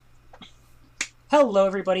Hello,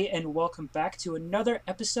 everybody, and welcome back to another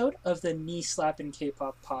episode of the Knee Slappin'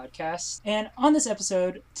 K-pop podcast. And on this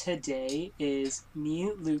episode today is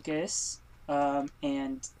me, Lucas,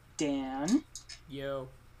 and Dan, Yo.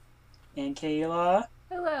 and Kayla.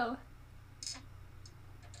 Hello.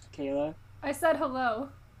 Kayla, I said hello.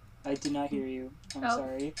 I did not hear you. I'm Oh.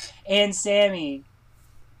 sorry. And Sammy.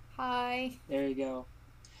 Hi. There you go.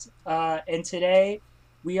 And today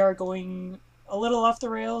we are going a little off the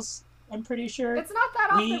rails. I'm pretty sure. It's not that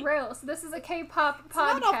off the rails. This is a K-pop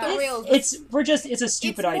podcast. Not off the rails. It's a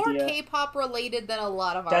stupid it's more idea. K-pop related than a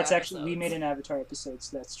lot of our That's episodes. actually, we made an Avatar episode,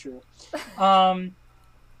 so that's true.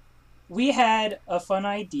 We had a fun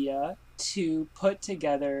idea to put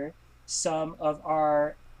together some of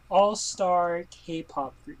our all-star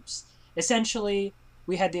K-pop groups. Essentially,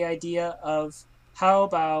 we had the idea of how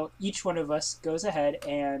about each one of us goes ahead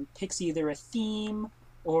and picks either a theme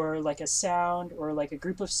or like a sound or like a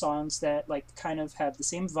group of songs that like kind of have the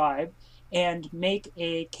same vibe and make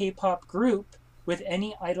a K-pop group with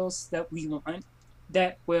any idols that we want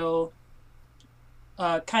that will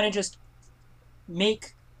kind of just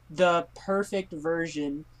make the perfect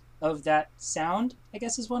version of that sound, I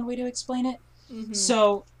guess is one way to explain it. Mm-hmm.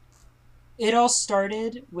 So it all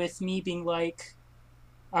started with me being like,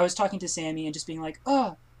 I was talking to Sammy and just being like,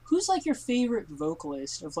 who's like your favorite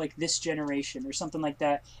vocalist of like this generation or something like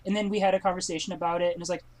that? And then we had a conversation about it and it was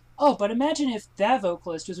like, oh, but imagine if that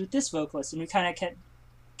vocalist was with this vocalist, and we kind of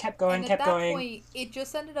kept going. And at that point, it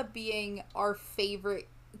just ended up being our favorite,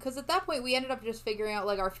 because at that point we ended up just figuring out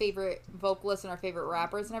like our favorite vocalists and our favorite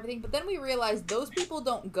rappers and everything, but then we realized those people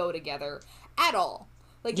don't go together at all.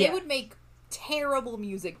 Like, Yeah. they would make terrible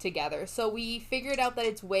music together, so we figured out that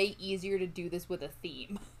it's way easier to do this with a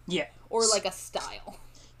theme. Yeah. Or like a style.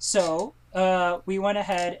 So we went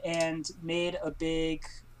ahead and made a big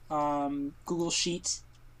Google Sheet,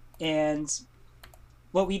 and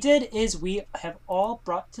what we did is we have all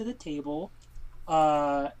brought to the table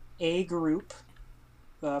a group,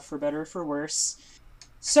 for better or for worse.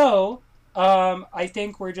 So I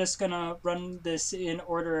think we're just gonna run this in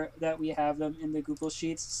order that we have them in the Google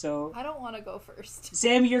Sheets. So I don't want to go first.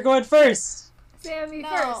 Sammy, you're going first. Sammy No.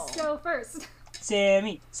 first. Go first.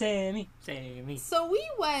 Sammy. Sammy. So we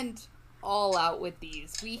went all out with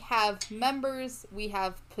these. We have members, we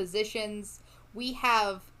have positions, we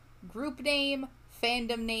have group name,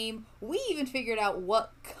 fandom name. We even figured out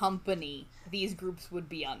what company these groups would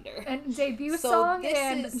be under. And debut So song this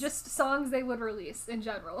and is- just songs they would release in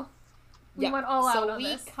general. We Yeah, went all out so on we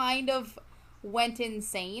this. kind of went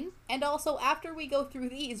insane. And also, after we go through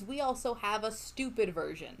these, we also have a stupid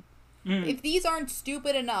version. If these aren't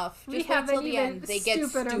stupid enough, We just wait have till an the even end. They get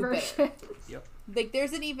stupider stupider. version. Yep. Like,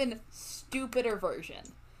 there's an even stupider version.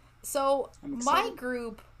 So, I'm my excited.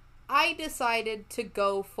 group, I decided to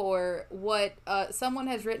go for what someone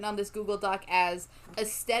has written on this Google Doc as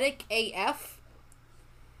aesthetic AF.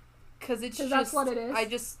 Because it's 'Cause just... that's what it is? I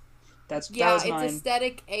just... That Yeah, was it's mine.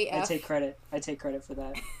 aesthetic I AF. take credit for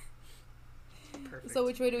that. Perfect. So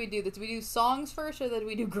which way do we do this? Do we do songs first, or then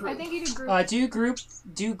we do group? I think you do group.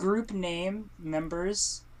 Do group name,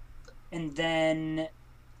 members, and then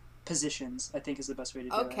positions, I think is the best way to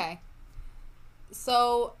do it. Okay.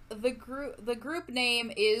 So the group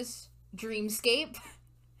name is Dreamscape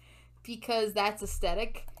because that's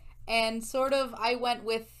aesthetic, and sort of I went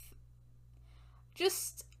with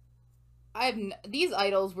just these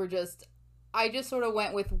idols were just I just sort of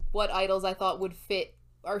went with what idols I thought would fit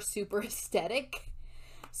are super aesthetic.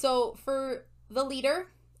 So for the leader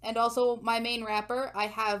and also my main rapper, I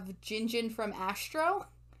have Jinjin from Astro.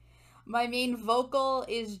 My main vocal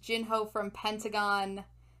is Jinho from Pentagon.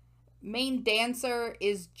 Main dancer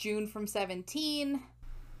is June from 17.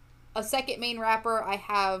 A second main rapper, I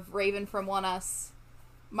have Raven from ONEUS.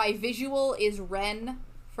 My visual is Ren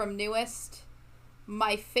from Newest.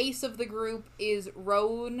 My face of the group is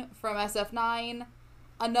Roan from SF9.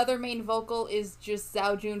 Another main vocal is just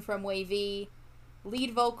Zaojun from WayV.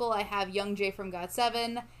 Lead vocal, I have Youngjae from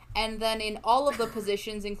GOT7. And then in all of the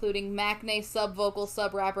positions, including Maknae, sub-vocal,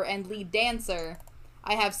 sub-rapper, and lead dancer,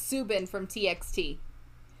 I have Subin from TXT.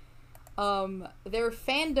 Their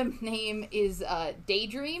fandom name is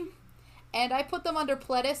Daydream, and I put them under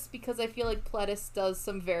Pledis because I feel like Pledis does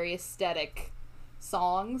some very aesthetic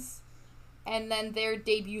songs. And then their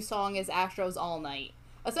debut song is Astro's All Night.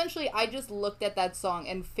 Essentially, I just looked at that song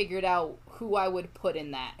and figured out who I would put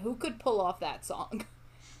in that. Who could pull off that song?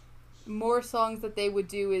 More songs that they would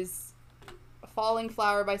do is Falling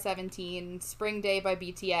Flower by 17, Spring Day by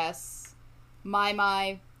BTS,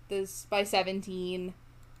 My, this by 17,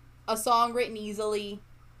 A Song Written Easily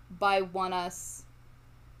by ONEUS,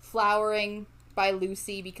 Flowering by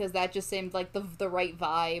Lucy because that just seemed like the right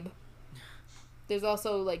vibe. There's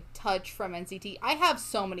also like Touch from NCT. I have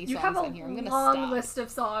so many You songs have a on here. I'm gonna long stop. list of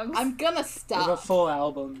songs. I'm gonna I have a stop. full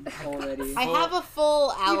album already. I have a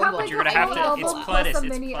full album. You have, like, You're a gonna have full to. album It's plus Pledis. a It's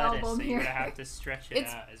mini Pledis. album So you're here. gonna have to stretch it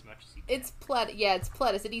It's- out as much as you can. It's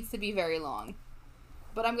Pledis. It needs to be very long.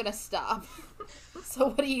 But I'm gonna stop. So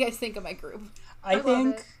what do you guys think of my group? I love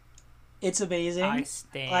think it. it's amazing. I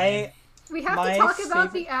stand. I We have My to talk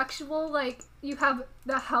about favorite- the actual, like, you have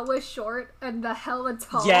the hella short and the hella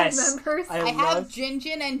tall Yes, members. I I have love-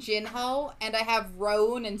 Jinjin and Jinho, and I have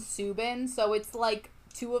Roan and Subin, so it's like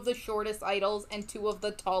 2 of the shortest idols and 2 of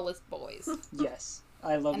the tallest boys. yes,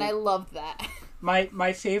 I love And it. I loved that.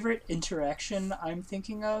 My favorite interaction I'm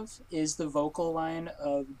thinking of is the vocal line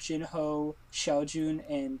of Jinho, Xiaojun,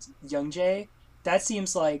 and Youngjae. That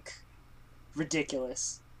seems like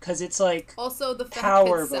ridiculous because it's like Also, the fact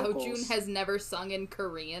Power that vocals. Seojun has never sung in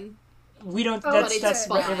Korean. we don't. Oh, that's it's that's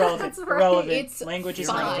fine. irrelevant. That's right. Irrelevant. It's Language is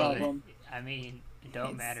You're not a fine. problem. I mean, it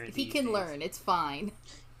don't matter. He these can days. learn. It's fine.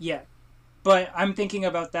 Yeah. But I'm thinking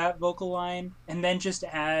about that vocal line, and then just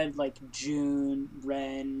add like June,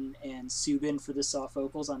 Ren, and Subin for the soft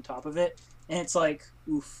vocals on top of it, and it's like,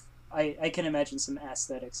 oof. I can imagine some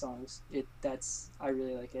aesthetic songs. I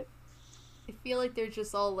really like it. I feel like they're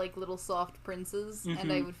just all like little soft princes,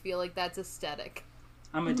 and I would feel like that's aesthetic.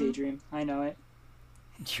 I'm a daydream. I know it.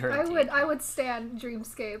 You're a I would stand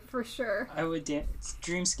Dreamscape for sure. I would dance.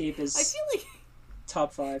 Dreamscape is I feel like,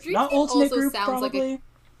 top 5. Dreamscape Not ultimate also group, sounds like a- probably.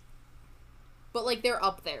 but like they're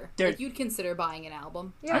up there. They're- Like you'd consider buying an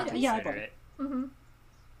album. Yeah. I- yeah, I Consider bought it. Mm-hmm.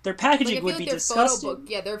 Their Like, packaging I feel would like be their disgusting. photo book,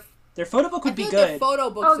 yeah, Their photo book I would be feel like their good, photo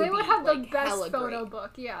books Oh, they would would be, have the like, best hella photo great.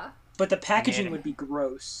 book, yeah. but the packaging Yeah. would be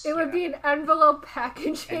gross. It would Yeah. be an envelope And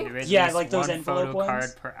packaging. there is Yeah, at least like those one envelope photo ones.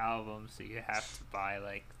 card per album, so you have to buy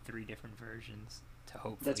like 3 different versions to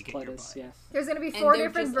hopefully That's get your Pledis, bias. yeah. There's gonna be And 4 they're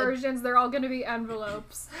different just a- versions. They're all gonna be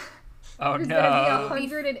envelopes. Oh There's no! gonna be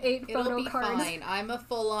 108 It'll photo be cards. fine. I'm a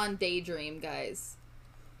full-on daydream, guys.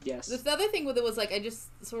 Yes. The other thing with it was like I just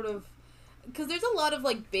sort of because there's a lot of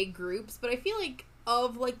like big groups, but I feel like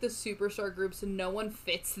of like the superstar groups, no one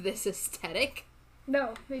fits this aesthetic.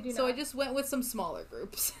 No, they do not. So I just went with some smaller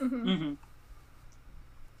groups. Mm-hmm.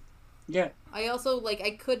 Yeah. I also like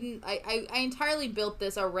I couldn't I entirely built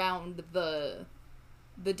this around the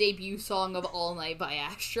debut song of All Night by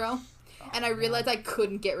Astro. And I realized I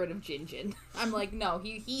couldn't get rid of Jinjin. I'm like, no,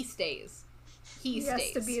 he stays. He He stays.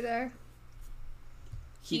 has to be there.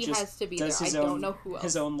 He just has to be does there. his I own, don't know who else.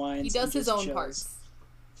 His own lines. He does and his just own chills. parts.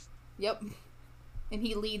 Yep. And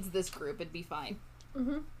he leads this group. It'd be fine.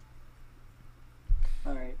 Mm-hmm.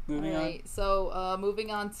 All right, moving on. Alright, so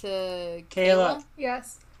moving on to Kayla.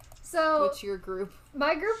 Yes. So What's your group?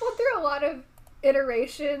 my group went through a lot of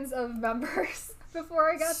iterations of members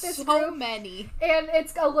before I got this So group, many. and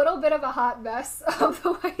it's a little bit of a hot mess of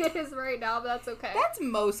the way it is right now. But that's okay. That's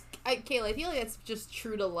most. Kayla, I feel like that's just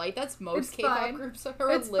true to life. That's most It's K-pop fine. groups are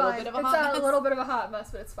It's a little fine. bit of a it's hot mess. a little bit of a hot mess,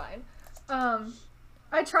 but it's fine.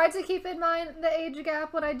 I tried to keep in mind the age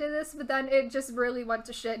gap when I did this, but then it just really went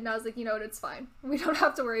to shit, and I was like, you know what, it's fine. We don't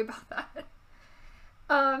have to worry about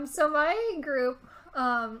that. So my group,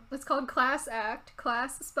 it's called Class Act.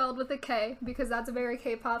 Class spelled with a K, because that's a very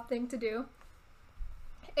K-pop thing to do.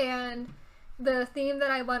 And the theme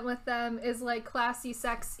that I went with them is like classy,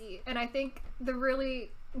 sexy, and I think the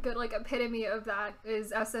really good like epitome of that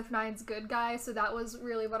is SF9's Good Guy. So that was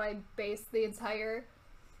really what I based the entire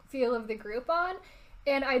feel of the group on,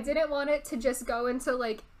 and I didn't want it to just go into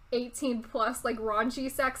like 18 plus like raunchy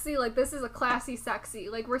sexy. Like this is a classy sexy.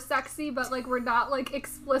 Like we're sexy, but like we're not like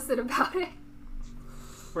explicit about it.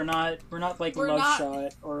 We're not like We're Love not-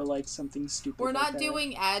 Shot or like something stupid. We're like not that.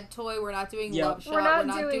 doing Ad Toy. We're not doing Yeah. Love Shot. We're not We're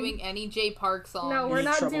not doing- doing any J Park song. No, we're Any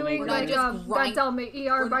not troublemaker. doing We're like not just grind-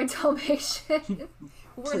 ER by Dalmatian.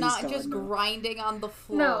 We're Please not God, just no. grinding on the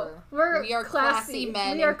floor. No, we are classy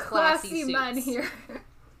men. We are in classy classy men suits. here.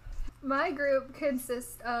 My group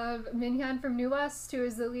consists of Minhyun from New West, who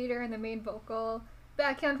is the leader and the main vocal,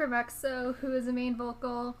 Baekhyun from EXO, who is the main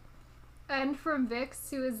vocal, and from VIX,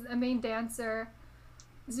 who is a main dancer,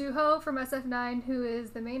 Zuho from SF9, who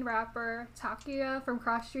is the main rapper, Takia from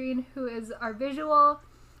Cross Street, who is our visual,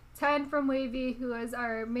 Ten from Wavy, who is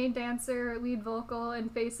our main dancer, lead vocal,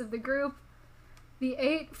 and face of the group, the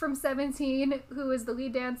 8 from 17, who is the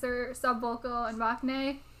lead dancer, sub vocal, and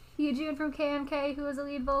Maknae, Heejun from KNK, who is a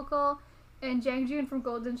lead vocal, and Jangjun from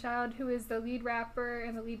Golden Child, who is the lead rapper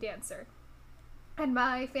and the lead dancer. And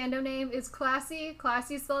my fandom name is Classy.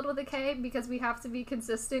 Classy spelled with a K because we have to be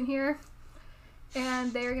consistent here.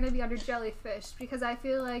 And they're going to be under Jellyfish because I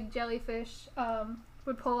feel like Jellyfish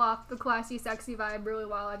would pull off the classy, sexy vibe really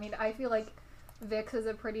well. I mean, I feel like VIX is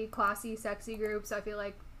a pretty classy, sexy group, so I feel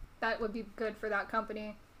like that would be good for that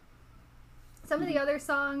company. Some of the other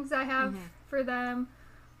songs I have for them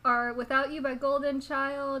are Without You by Golden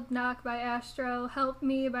Child, Knock by Astro, Help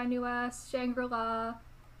Me by New West, Shangri-La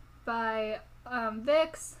by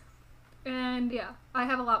VIX, and yeah, I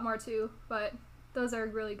have a lot more too, but those are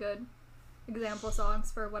really good example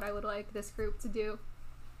songs for what I would like this group to do.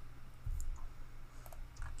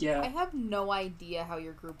 I Yeah. have no idea how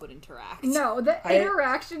your group would interact. No, the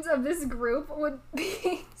interactions of this group would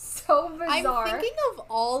be so bizarre. I'm thinking of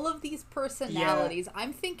all of these personalities.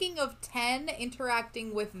 I'm thinking of 10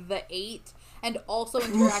 interacting with the 8 and also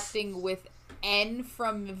interacting with N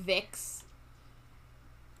from VIX.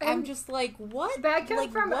 I'm And just like, what? Backcount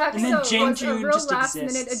Like, from what? And then EXO was a Jang-Joon real just last-minute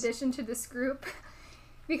exists. addition to this group.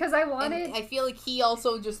 Because I wanted... And I feel like he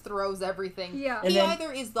also just throws everything. Yeah. And He then-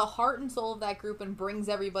 either is the heart and soul of that group and brings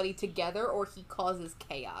everybody together, or he causes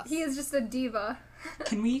chaos. He is just a diva.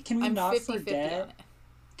 Can we I'm not 50-50 forget? on it.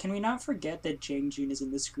 Can we not forget that Jang-Joon is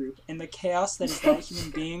in this group and the chaos that is that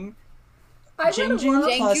human being? I would Jang-Joon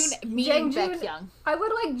love... plus- Jang-Joon meeting Jang-Joon- Baekhyun. I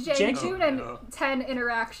would like Jang-Joon Oh, and no. 10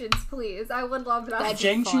 interactions, please. I would love that. That'd be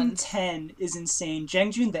Jang-Joon fun. 10 is insane.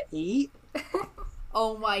 Jang-Joon the 8?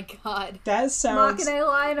 Oh my god. That sounds... Machine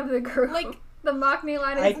line of the group. Like- the Machine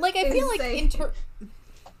line I- is Like, I feel like insane.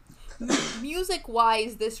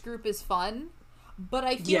 music-wise, this group is fun, but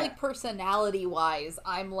I feel Yeah. like personality-wise,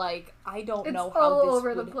 I'm like, I don't It's know how all this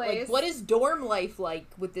over the would- place. Like, what is dorm life like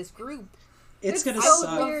with this group? It's gonna so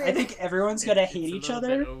suck. weird. I think everyone's gonna hate It's a each little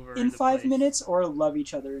other bit over in the 5 place. minutes or love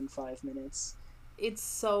each other in 5 minutes. It's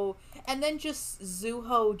so... And then just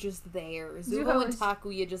Zuho just there. Zuho Zuho and is-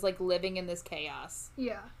 Takuya just, like, living in this chaos.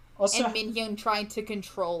 Yeah. Also, And Minhyun trying to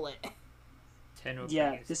control it. 10 will Yeah,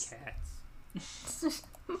 bring his this- cats.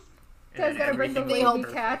 Guys gotta bring the They all-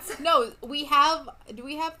 wavy cats. No, we have... Do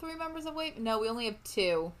we have 3 members of Wave? No, we only have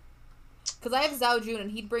 2. Because I have Zhao Jun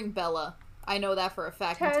and he'd bring Bella. I know that for a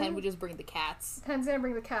fact. And 10 10 would just bring the cats. 10's gonna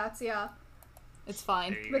bring the cats, yeah. It's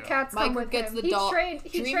fine. There you The go. cats My come group with gets him. the He dog- trained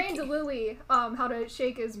Dream- Louis how to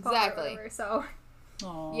shake his paw Exactly. or whatever, so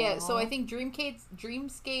Yeah, so I think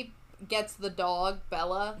Dreamscape gets the dog,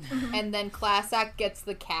 Bella, and then Class Act gets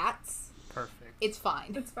the cats. Perfect. It's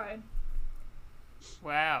fine. it's fine.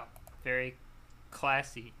 Wow. Very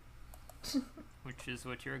classy. Which is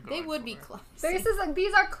what you're going They would be for. This classy. is like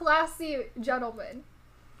these are classy gentlemen.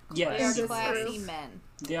 yes, Classy. Classy True. men.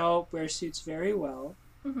 they all wear suits very well.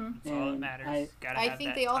 Mm-hmm. That's all that and matters. Gotta I have think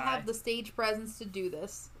that they all tie. have the stage presence to do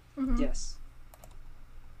this. Mm-hmm. Yes,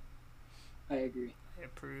 I agree. I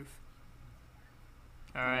approve.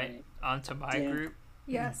 Alright, Alright. on to my Dan. group.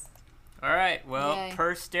 Yes. Alright, well, Yay.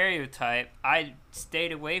 per stereotype, I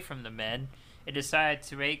stayed away from the men and decided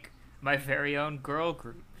to make my very own girl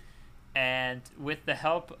group. And with the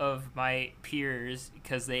help of my peers,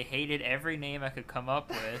 because they hated every name I could come up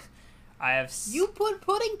with, I have... You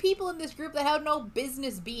putting people in this group that had no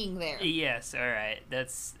business being there. Yes, alright,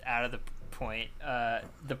 that's out of the point.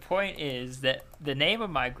 The point is that the name of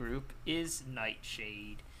my group is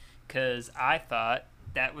Nightshade, because I thought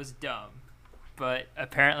that was dumb. But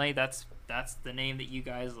apparently that's the name that you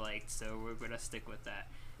guys liked, so we're gonna stick with that.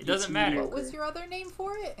 It doesn't It's matter. What was your other name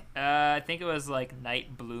for it? I think it was like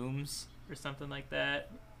Night Blooms or something like that.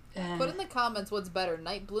 Put in the comments what's better,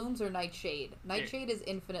 Night Blooms or Nightshade. Nightshade is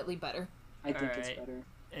infinitely better. I think it's Alright. better.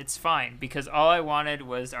 It's fine, because all I wanted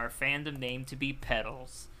was our fandom name to be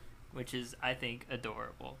Petals, which is, I think,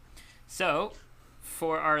 adorable. So,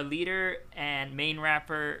 for our leader and main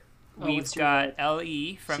rapper, Oh, we've what's your got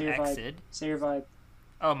vibe? LE from Say your vibe. Exit. Say your vibe.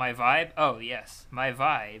 Oh, my vibe? Oh, yes. My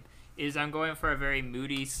vibe is I'm going for a very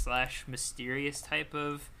moody / mysterious type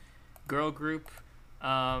of girl group.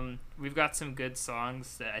 We've got some good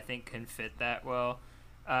songs that I think can fit that well.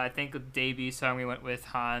 I think the debut song we went with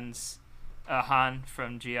Han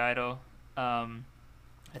from G-Idol.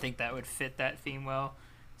 I think that would fit that theme well.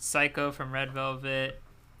 Psycho from Red Velvet.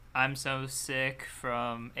 I'm So Sick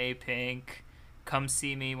from A-Pink. Come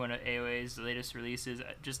See Me, one of AOA's latest releases,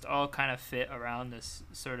 just all kind of fit around this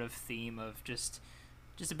sort of theme of just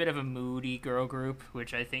a bit of a moody girl group,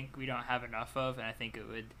 which I think we don't have enough of, and I think it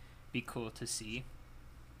would be cool to see.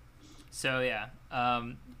 So yeah,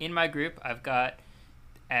 in my group, I've got,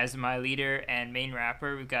 as my leader and main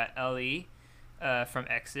rapper, we've got LE from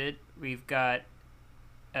Exit. We've got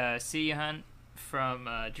Siyuhan from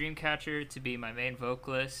Dreamcatcher to be my main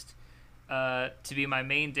vocalist. To be my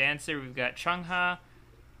main dancer, we've got Chungha.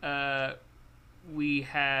 We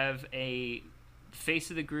have a face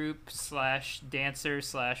of the group / dancer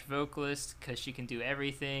 / vocalist, because she can do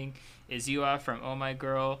everything, is Yua from Oh My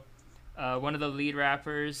Girl. one of the lead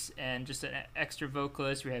rappers, and just an extra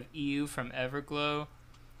vocalist. We have EU from Everglow,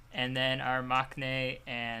 and then our Maknae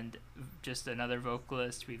and just another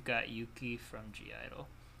vocalist. We've got Yuki from G Idol,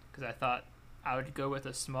 because I thought I would go with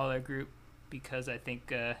a smaller group because I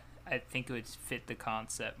think it would fit the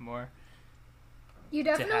concept more. You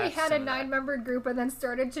definitely have had some a of that. 9-member group and then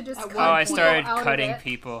started to just At cut one Oh, I people started out of cutting it.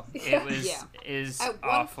 people. Yeah. It was Yeah. is At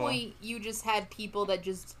awful. one point, you just had people that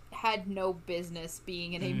just had no business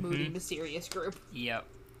being in a moody, Mhm. mysterious group. Yep.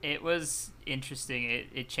 It was interesting.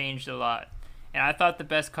 It changed a lot. And I thought the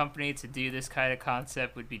best company to do this kind of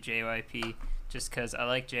concept would be JYP, just because I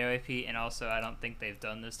like JYP, and also I don't think they've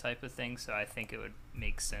done this type of thing, so I think it would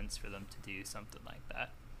make sense for them to do something like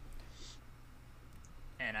that.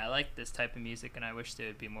 And I like this type of music, and I wish there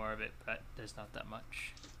would be more of it, but there's not that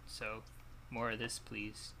much. So, more of this,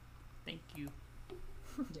 please. Thank you.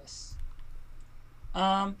 Yes.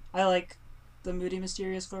 I like the moody,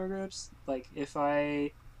 mysterious girl groups. Like, they're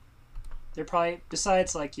probably,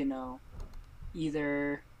 besides, like,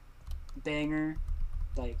 either banger,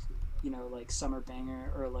 like, like summer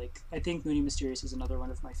banger, or like, I think moody, mysterious is another one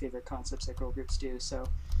of my favorite concepts that girl groups do. So,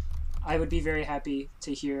 I would be very happy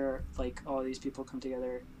to hear, like, all these people come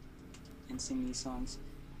together and sing these songs.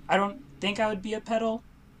 I don't think I would be a pedal,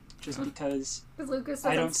 just because Because Lucas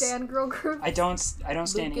I doesn't don't stand girl groups. I don't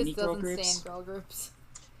stand Lucas any girl doesn't groups. stand girl groups.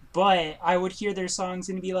 But I would hear their songs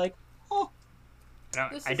and be like, oh,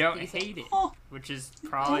 This I is don't decent. hate it, oh. which is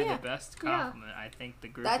probably yeah. the best Yeah. compliment I think the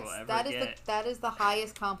group will ever get. That is the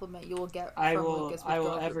highest compliment you will get I from will- Lucas with I will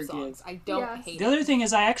girl group ever songs. give. I don't Yes. hate The it. other thing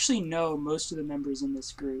is I actually know most of the members in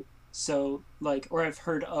this group. So, like, or I've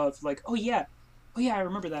heard of, like, oh yeah, I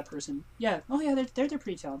remember that person. Yeah, oh yeah, they're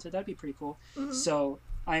pretty talented. That'd be pretty cool. Mhm. So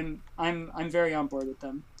I'm very on board with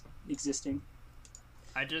them existing.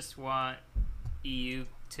 I just want EU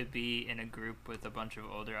to be in a group with a bunch of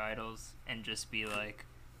older idols and just be like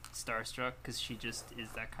starstruck, because she just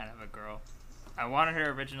is that kind of a girl. I wanted her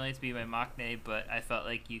originally to be my Maknae, but I felt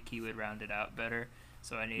like Yuki would round it out better,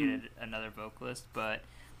 so I needed another vocalist. But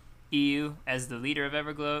EU, as the leader of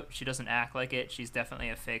Everglow, she doesn't act like it. She's definitely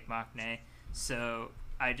a fake Maknae, so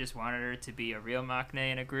I just wanted her to be a real Maknae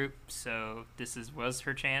in a group. So this was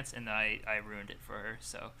her chance, and I ruined it for her.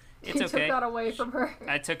 So it's You okay. took that away from her.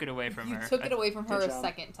 I took it away from You her. took it away from her Good a job.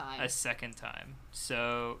 second time. A second time.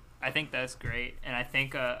 So I think that's great, and I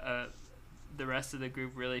think the rest of the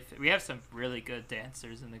group really we have some really good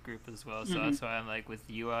dancers in the group as well. So that's why I'm like, with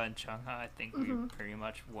Yua and Chungha, I think we pretty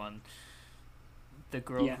much won the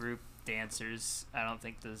girl Yeah. group dancers. I don't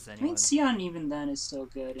think there's I mean, anyone. Sion even then is still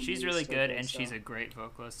good. and She's he's really still good, and so. she's a great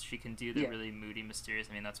vocalist. She can do the Yeah. really moody, mysterious.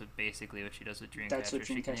 I mean, that's basically what she does with That's Dreamcatcher. what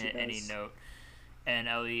She can Dreamcatcher hit any does. note. And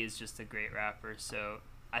Ellie is just a great rapper, so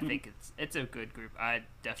I Mhm. think it's a good group. I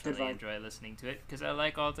definitely vibe. enjoy listening to it because I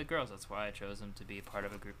like all the girls. That's why I chose them to be part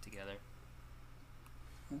of a group together.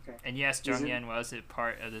 Okay. And yes, Is it- Junghyun was a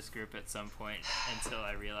part of this group at some point until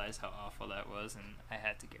I realized how awful that was, and I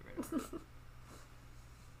had to get rid of it.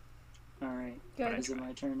 All right. Good. Is it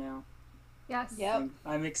my turn now? Yes. Yep.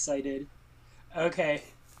 I'm excited. Okay.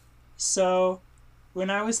 So, when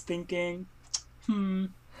I was thinking,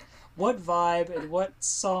 what vibe and what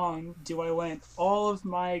song do I want all of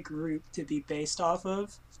my group to be based off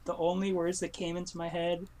of? The only words that came into my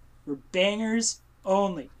head were bangers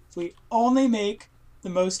only. We only make the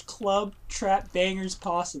most club trap bangers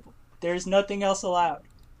possible. There's nothing else allowed.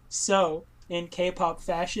 So, in K-pop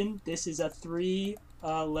fashion, this is a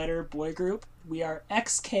 3-letter boy group. We are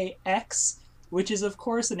XKX, which is of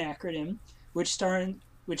course an acronym, which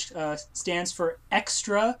stands for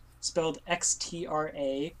Extra, spelled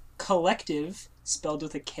XTRA, Collective, spelled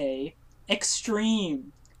with a K,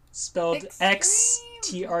 Extreme, spelled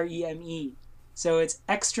XTREME. So it's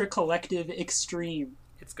Extra Collective Extreme,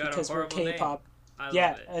 It's got because a we're horrible K-pop. name. I love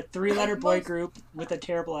Yeah, it. a 3-letter boy Most- group with a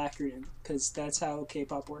terrible acronym, because that's how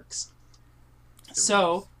K-pop works. It's the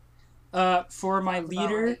So, rules. for my Sounds about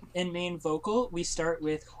leader right. and main vocal, we start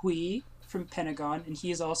with Hui from Pentagon, and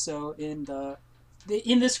he is also in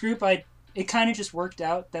in this group. It kind of just worked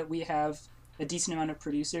out that we have a decent amount of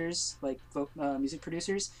producers, like music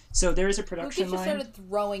producers. So there is a Lucas production just line. started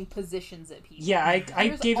throwing positions at people. Yeah, I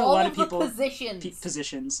Here's gave a all lot of the people positions.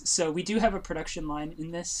 positions. So we do have a production line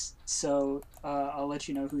in this. So I'll let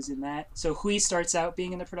you know who's in that. So Hui starts out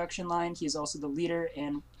being in the production line. He is also the leader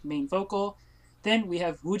and main vocal. Then we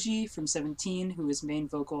have Wooji from 17, who is main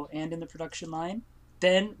vocal and in the production line.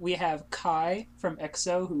 Then we have Kai from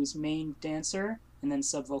EXO, who is main dancer and then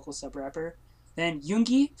sub vocal, sub rapper. Then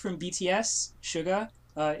Yoongi from BTS, Suga,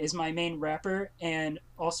 is my main rapper and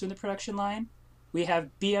also in the production line. We have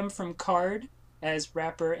BM from Card as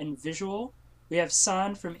rapper and visual. We have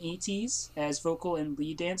San from ATEEZ as vocal and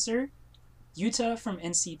lead dancer. Yuta from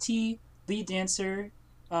NCT, lead dancer.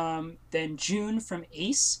 Then June from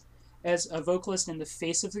ACE as a vocalist and the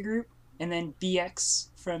face of the group. And then BX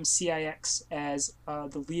from CIX as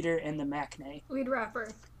the leader and the maknae. Lead rapper.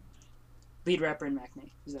 Lead rapper and maknae.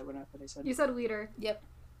 Is that what I said? You said leader. Yep.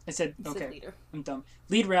 I said, You okay. said leader. I'm dumb.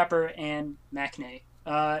 Lead rapper and maknae.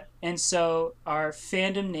 And so our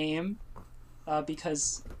fandom name,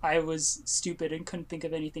 because I was stupid and couldn't think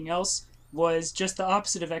of anything else, was just the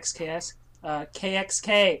opposite of XKS,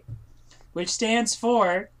 KXK, which stands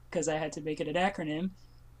for, because I had to make it an acronym,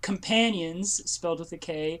 Companions, spelled with a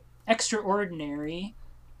K, Extraordinary,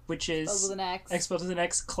 which is Spelled with an X. spelled with an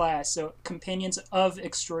X, class. So Companions of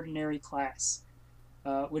Extraordinary Class,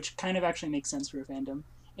 which kind of actually makes sense for a fandom.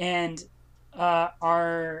 And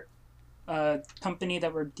our company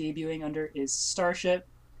that we're debuting under is Starship.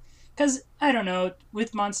 Because, I don't know,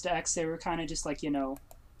 with Monsta X, they were kind of just like,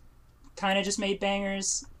 kind of just made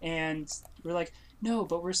bangers. And we're like, no,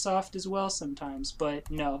 but we're soft as well sometimes. But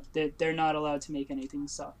no, they're not allowed to make anything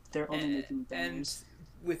soft. They're only making bangers.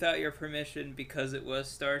 And without your permission, because it was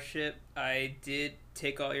Starship, I did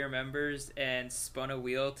take all your members and spun a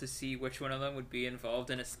wheel to see which one of them would be involved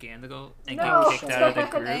in a scandal and No. get kicked out of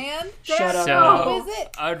the group. And Shut up. So- who is it?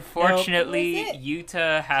 Unfortunately, Who is it?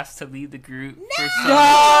 Yuta has to lead the group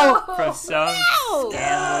No! for some No!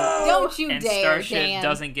 scandal. Don't you And dare, Starship Dan.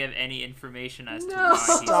 doesn't give any information as to No. why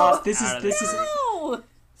he's Stop. This out is- of the group. No!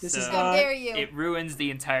 This So- is How not dare you? It ruins the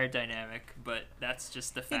entire dynamic, but that's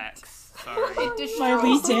just the facts. Sorry. It destroys my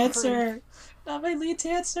lead the group. dancer. Not my lead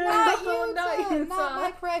dancer. Not No, you, not not, you, my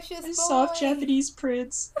son. precious boy. Soft Japanese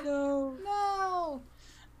prince. No. No.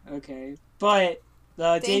 Okay, but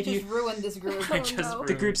the They debut, just ruined this group. I Oh, just no. ruined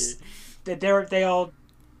the groups, it. they all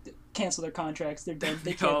cancel their contracts. They're done.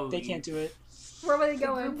 They They all can't. They leave. can't do it. Where were they The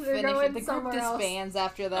going? group They're finished. going The group somewhere else. disbands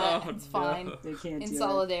after that. Oh, It's no. fine. They can't In do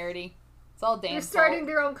solidarity. It's all They're Dan's starting fault.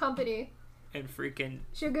 their own company. And freaking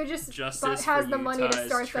Suga just Justice has for the money Utah to is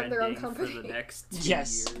start up their own trending company. for the next 2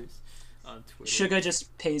 Yes. years on Twitter. Suga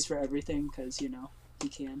just pays for everything because he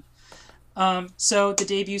can. So the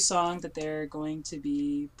debut song that they're going to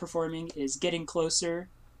be performing is "Getting Closer"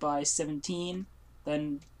 by 17.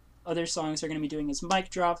 Then other songs they're going to be doing is "Mic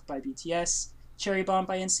Drop" by BTS, "Cherry Bomb"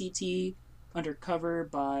 by NCT, "Undercover"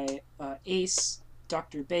 by Ace,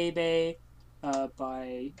 "Dr. Bebe"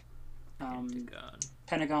 by Pentagon.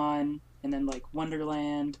 Pentagon, and then like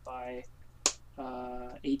 "Wonderland" by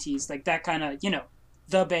ATEEZ, like that kind of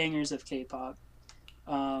the bangers of K-pop.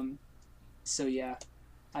 So yeah,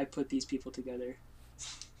 I put these people together.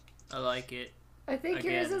 I like it. I think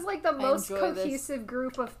Again, yours is like the most enjoy this. cohesive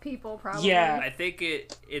group of people, probably. Yeah. I think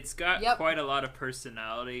it's got Yep. quite a lot of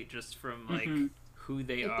personality just from like Mhm. who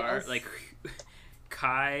they It are. does. Like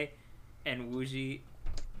Kai and Wooji,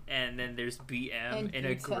 and then there's BM And in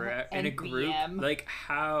a Yuta in a and group. BM. Like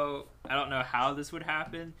how I don't know how this would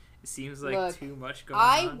happen. It seems like Look, too much going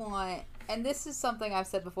I on. want, and this is something I've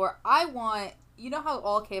said before, I want, you know how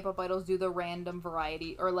all K-pop idols do the random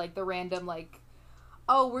variety, or like the random like,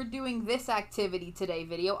 oh, we're doing this activity today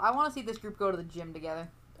video. I want to see this group go to the gym together.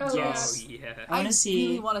 Oh, Yes. Oh yeah. I wanna see-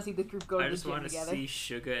 really want to see this group go to I the just gym want to together. see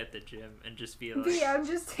Suga at the gym and just be like BM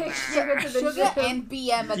just take Suga to the Suga gym. and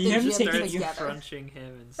BM at the BM gym taking starts you together. crunching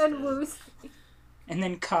him instead. And Woos. And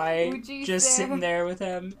then Kai Uji's just there. sitting there with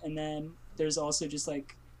him, and then there's also just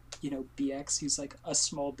like, BX who's like a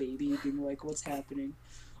small baby being like, "What's happening?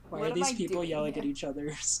 Why What are am these I people doing yelling here?" at each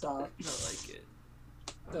other? Stop." I like it.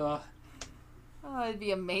 Ugh. Oh, it'd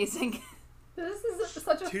be amazing. This is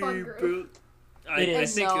such a fun group. I It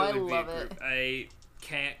is. think No, it I would be love a group. it. I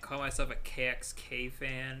can't call myself a KXK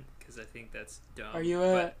fan because I think that's dumb. Are you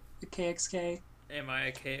a KXK? But am I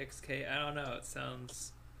a KXK? I don't know. It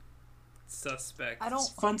sounds suspect. I don't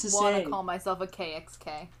fun to want say. to call myself a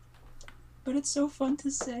KXK. But it's so fun to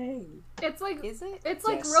say. It's like Is it? it's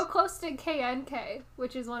like Yes. real close to KNK,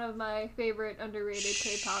 which is one of my favorite underrated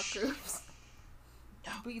K-pop groups.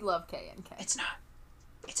 We love KNK. It's not.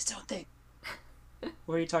 It's its own thing.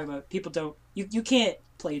 What are you talking about? People don't. You can't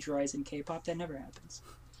plagiarize in K-pop. That never happens.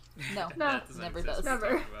 No, That doesn't never exist. does. What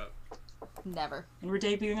are you Never. talking about? never. And we're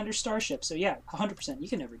debuting under Starship, so yeah, 100%. You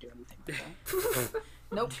can never do anything like that.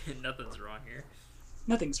 Nope. Nothing's wrong here.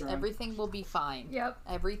 Nothing's wrong. Everything will be fine. Yep.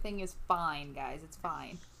 Everything is fine, guys. It's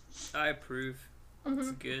fine. I approve.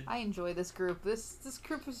 It's good. I enjoy this group. This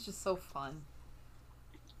group is just so fun.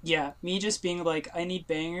 Yeah, me just being like, I need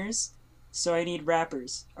bangers, so I need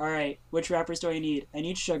rappers. Alright, which rappers do I need? I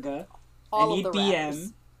need Suga. All I need of the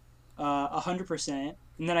BM. rappers. 100%.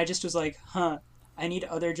 And then I just was like, I I need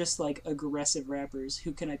other just like aggressive rappers.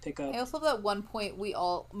 Who can I pick up? I also love that at one point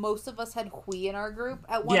most of us had Hui in our group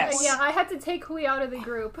at one Yes. point. Yeah, I had to take Hui out of the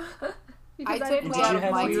group. Because I didn't took Hui want out to of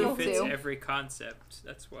be my Hui group, fits too. every concept.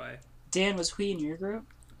 That's why. Dan, was Hui in your group?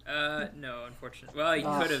 No, unfortunately. Well, he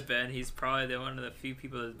Ugh. could have been. He's probably one of the few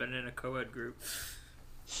people that's been in a co-ed group.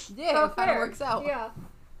 Yeah, Oh, it kind of fair. works out. Yeah.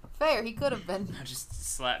 Fair, he could have been. I'll just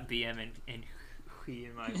slap BM and Hui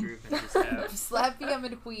in my group and just have. Slap BM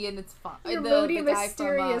and Hui and it's fine. Your the moody, guy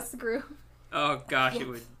mysterious group. Oh gosh, Yes. it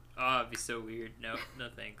would. Oh, it'd be so weird. No, no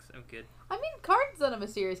thanks. I'm good. I mean, Card's not a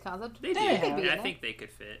mysterious concept. They do. Yeah. could be I in it. think they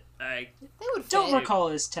could fit. They would fit. Don't recall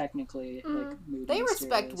as technically like moody. They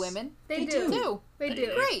respect mysterious. women. They They do. Too. They They do.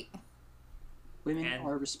 do. Great. Women And-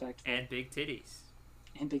 are respectful and big titties.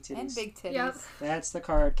 and big titties. And big titties. Yep. That's the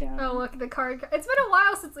card count. Oh, look, the card. It's been a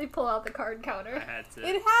while since we pull out the card I counter. had to.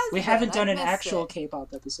 It has We been. haven't done I an missed actual it.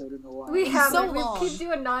 K-pop episode in a while. We So haven't. long. We keep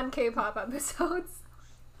doing non-K-pop episodes.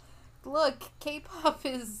 Look, K-pop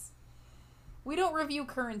is... We don't review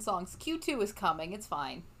current songs. Q2 is coming. It's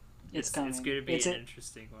fine. It's coming. It's going to be It's an a-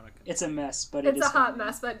 interesting one. It's a mess, but it It's is a hot coming.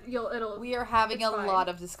 mess, but it'll. We are having It's a fine. lot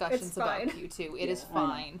of discussions It's about fine. Q2. It is Yeah, I know.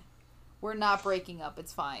 fine. We're not breaking up.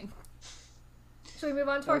 It's fine. Should we move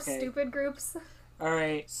on to our Okay. stupid groups? All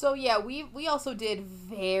right. So yeah, we also did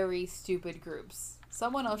very stupid groups.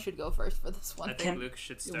 Someone else should go first for this I one. think Can- Luke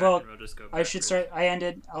should start well, and we'll just go I should backwards. start. I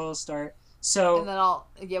ended. I'll start. And So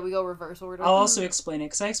then we go reverse order. I'll also explain it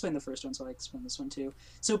because I explained the first one, so I explain this one too.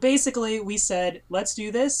 So basically, we said let's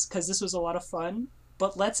do this because this was a lot of fun,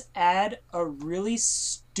 but let's add a really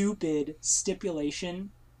stupid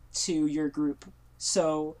stipulation to your group.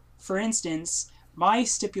 So, for instance, my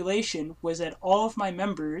stipulation was that all of my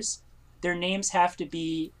members, their names have to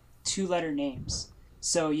be two-letter names.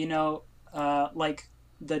 So like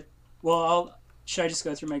the should I just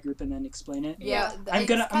go through my group and then explain it? Yeah, I'm it's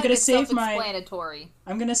gonna kinda save my- self-explanatory.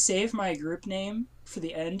 I'm gonna save my group name for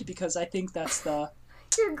the end because I think that's the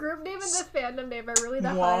Your group name and the fandom name are really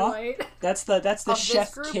the Moi. highlight. that's the Of this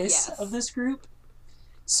chef group, kiss yes. of this group.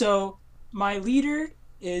 So my leader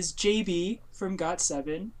is JB from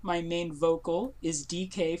GOT7. My main vocal is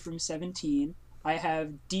DK from 17. I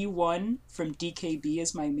have D1 from DKB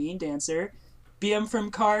as my main dancer. BM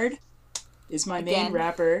from Card is my main Again.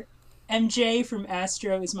 rapper. MJ from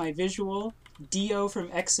Astro is my visual. Dio from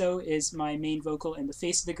EXO is my main vocal and the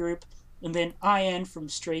face of the group. And then IN from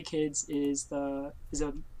Stray Kids is a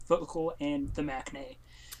vocal and the Macne.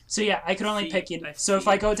 So yeah, I could only See, pick you. I So if see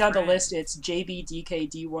I go down the trend. list, it's JB, DK,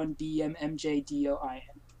 D1, BM, MJ, Dio, IN.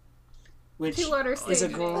 Which 2-letter is a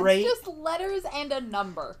stage name. great It's just letters and a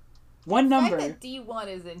number. one The number. fact that D1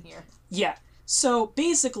 is in here. Yeah. So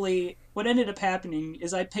basically, what ended up happening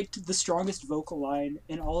is I picked the strongest vocal line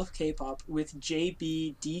in all of K-pop with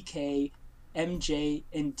JB, DK, MJ,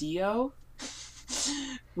 and Dio,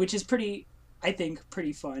 which is I think,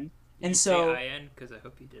 pretty fun. And so, IN because I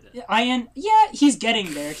hope you did it. IN, yeah, he's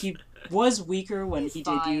getting there. He was weaker when He's he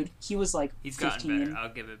fine. debuted. He was like He's 15. gotten better.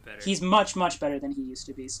 I'll give it better. He's much, much better than he used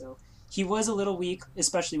to be. So he was a little weak,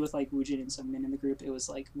 especially with like Woojin and some men in the group. It was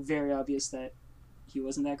like very obvious that he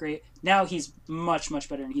wasn't that great. Now he's much, much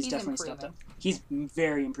better, and he's definitely stepped up. improving. He's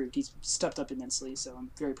very improved. He's stepped up immensely, so I'm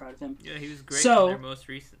very proud of him. Yeah, he was great So- in their most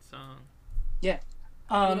recent song.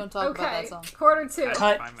 We don't talk about Okay, that song. quarter 2.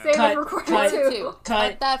 Cut, Fine, Save cut, it for quarter cut, 2.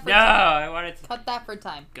 cut. that for No, time. I wanted to. Cut that for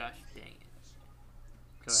time. Gosh dang it.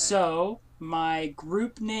 Go ahead. So my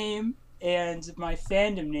group name and my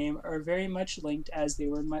fandom name are very much linked as they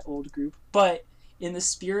were in my old group, but in the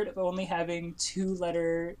spirit of only having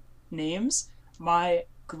two-letter names, my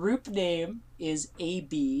group name is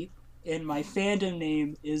AB and my fandom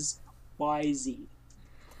name is YZ.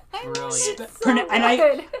 I love Brilliant. it so Pronu- and I-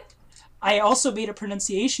 good. I also made a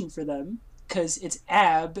pronunciation for them because it's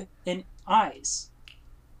ab and eyes.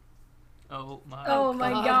 Oh my. Oh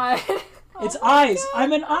my God. god. It's Oh my eyes. God.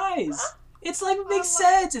 I'm an eyes. It's like it makes Oh my-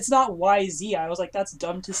 sense. It's not YZ. I was like, that's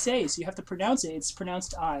dumb to say, so you have to pronounce it. It's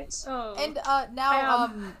pronounced eyes. Oh. And I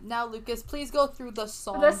now Lucas, please go through the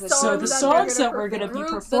songs. The that So songs the that songs they're that we're gonna gonna be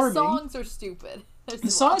Group- performing, The songs are stupid. There's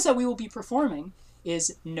the songs that we will be performing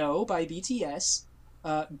is No by BTS,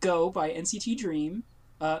 Go by NCT Dream,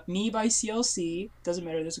 Me by CLC, doesn't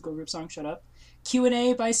matter, there's a girl group song, shut up,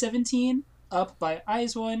 Q&A by 17, Up by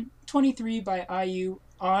IZ*ONE, 23 by IU,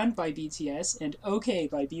 On by BTS, and OK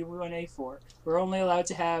by B1A4. We're only allowed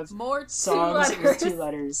to have more songs letters. with two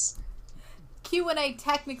letters. Q&A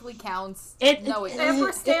technically counts. It- No, it it- doesn't.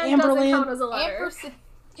 Ampersand doesn't Amberland- count as a letter. Ampersand,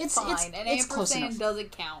 It's fine, and it's close ampersand enough.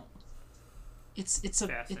 doesn't count. It's a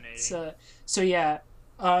Fascinating. so yeah,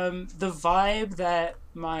 the vibe that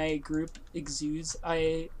my group exudes,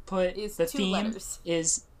 I put Is the 2 theme letters.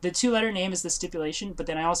 is the 2-letter name is the stipulation, but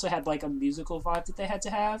then I also had like a musical vibe that they had to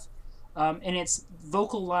have, and it's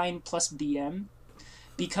vocal line plus BM,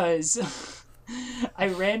 because I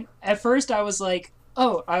ran at first I was like,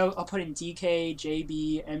 oh, I'll put in DK,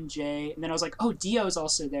 JB, MJ, and then I was like, oh, Dio's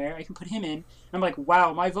also there, I can put him in. And I'm like,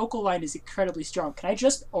 wow, my vocal line is incredibly strong. Can I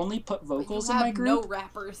just only put vocals you in have my group? no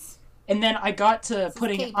rappers. And then I got to This is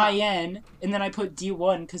putting K-pop. IN, and then I put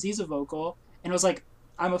D1 because he's a vocal, and I was like,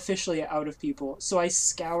 I'm officially out of people. So I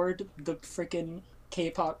scoured the freaking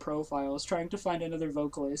K-pop profiles trying to find another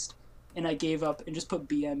vocalist, and I gave up and just put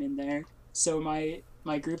BM in there. So my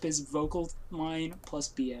group is vocal line plus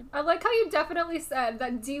BM. I like how you definitely said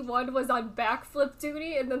that D1 was on backflip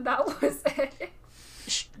duty, and then that was it.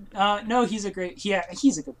 No, he's a good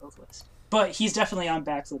vocalist, but he's definitely on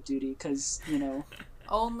backflip duty because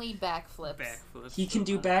Only backflips. Backflips. he can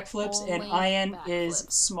do backflips, and Only IN is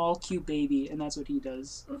backflips. small cute baby, and that's what he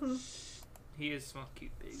does. Mhm. He is small,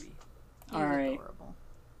 cute baby. He's All right. adorable.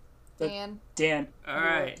 The- Dan, Dan, All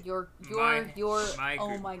right. your My oh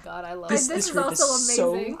group. my god, I love This- This it. is group also is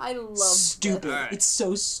so amazing. I love stupid. this. Alright. It's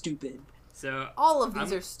so stupid. So All of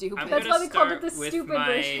these I'm- are stupid. I'm That's gonna why we called it start the with stupid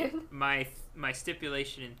version. my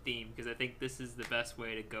stipulation and theme because I think this is the best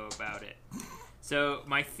way to go about it. So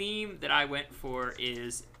my theme that I went for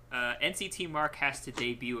is NCT Mark has to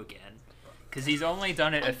debut again because he's only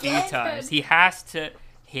done it a few Again? times. He has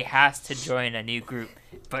to join a new group,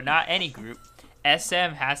 but not any group.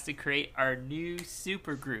 SM has to create our new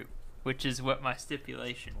super group, which is what my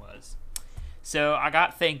stipulation was. So I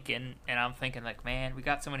got thinking, and I'm thinking like, man, we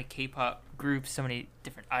got so many K-pop groups, so many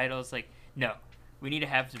different idols. Like, no, we need to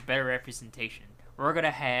have some better representation. We're gonna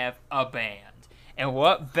have a band, and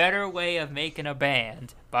what better way of making a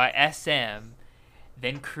band by SM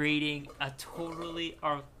than creating a totally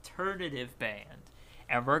alternative band?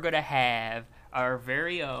 And we're gonna have our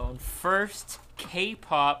very own first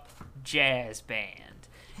K-pop jazz band,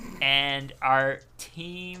 and our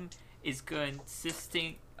team is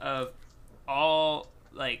consisting of all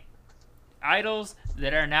like idols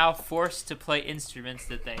that are now forced to play instruments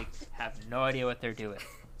that they have no idea what they're doing.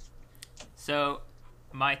 So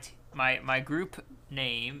my group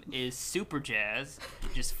name is Super Jazz,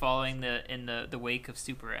 just following in the wake of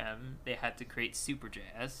Super M. They had to create Super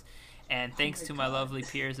Jazz. And thanks my to my God. lovely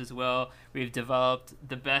peers as well, we've developed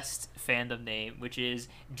the best fandom name, which is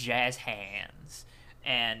Jazz Hands.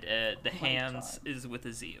 And the Oh my hands God. is with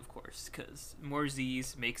a Z, of course, because more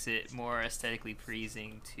Z's makes it more aesthetically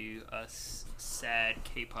pleasing to us sad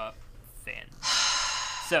K-pop fans.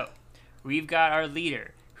 So, we've got our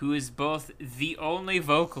leader, who is both the only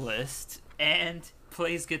vocalist and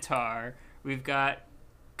plays guitar. We've got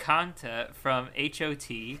Kanta from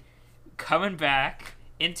HOT coming back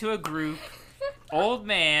into a group. Old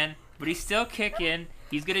man, but he's still kicking.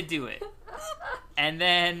 He's gonna do it. And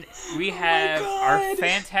then we have our God.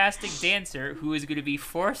 fantastic dancer who is going to be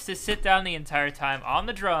forced to sit down the entire time on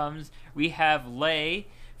the drums. We have Lay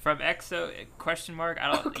from EXO question mark.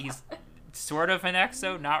 I don't he's sort of an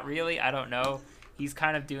EXO, not really. I don't know. He's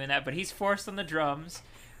kind of doing that, but he's forced on the drums.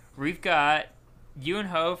 We've got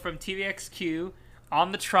Yoonho from TVXQ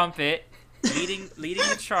on the trumpet leading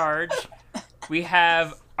the charge. We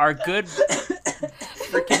have our good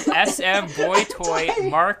freaking SM boy toy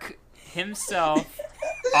Mark himself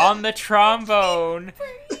on the trombone.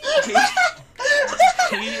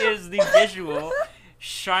 He is the visual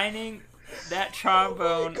shining that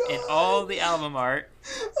trombone in all the album art,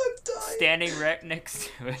 standing right next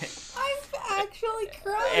to it. I'm actually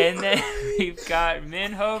crying. And then we've got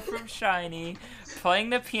Minho from SHINee playing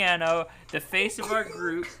the piano, the face of our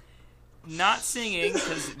group, not singing,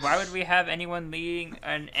 because why would we have anyone leading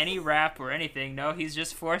any rap or anything? No, he's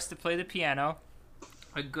just forced to play the piano.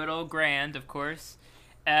 A good old grand, of course.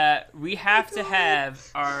 We have to have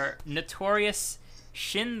our notorious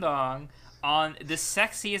Shindong on the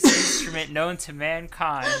sexiest instrument known to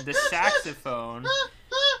mankind, the saxophone.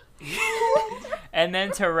 And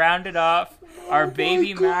then to round it off, our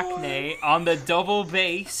baby Maknae on the double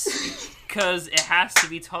bass, because it has to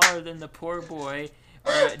be taller than the poor boy,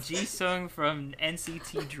 Jisung from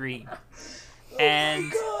NCT Dream.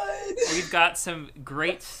 And we've got some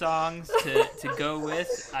great songs to go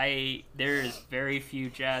with. There's very few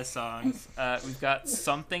jazz songs. We've got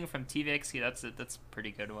Something from TVXQ. That's a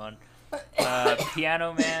pretty good one.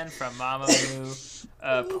 Piano Man from Mamamoo.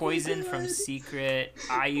 Poison from Secret.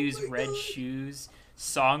 IU's Red Shoes.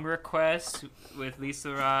 Song Request with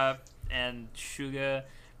Lisa Ra and Suga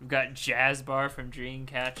We've got Jazz Bar from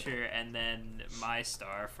Dreamcatcher, and then My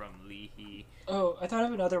Star from Leahy. Oh, I thought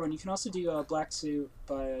of another one. You can also do Black Suit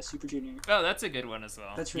by Super Junior. Oh, that's a good one as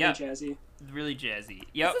well. That's really jazzy. Really jazzy.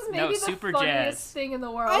 Yep. This is maybe No, the super funniest jazz. thing in the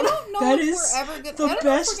world. I don't know That if is we're ever gonna. the I don't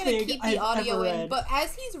best know if we're gonna thing keep the I've audio ever in, read. but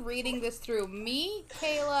as he's reading this through, me,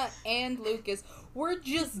 Kayla, and Lucas, we're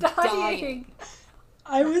just dying.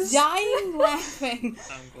 I was dying laughing.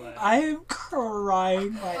 I'm glad. I am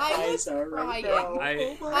crying my I eyes was out right crying. now.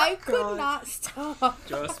 I- Oh my I could God. not stop.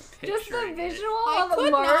 Just picturing Just the it. visual I of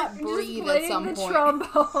could Mark not just breathe at playing some the point.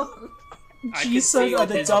 trombone. I G could sung see on with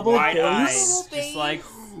the his double wide bass. eyes, just like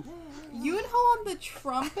Yunho on the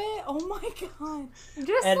trumpet? Oh my god.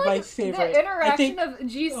 Just And like my favorite, the interaction I of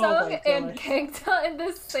Jisung Oh my and God. Kangta in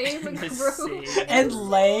the same in the group. same- And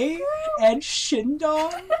Lei and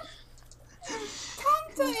Shindong.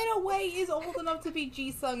 Kangta, in a way, is old enough to be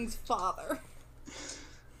Jisung's father.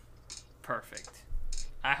 perfect.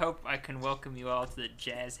 I hope I can welcome you all to the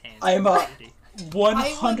Jazz Hands I am a- community.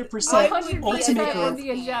 100% I would be ultimate a group. be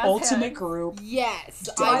a jazz Ultimate head. group. Yes,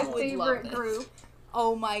 My I My would love favorite this. group.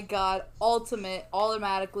 Oh my god, ultimate,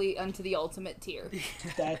 automatically onto the ultimate tier.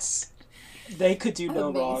 That's. They could do no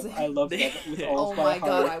Amazing. wrong. I love them with all Oh of my my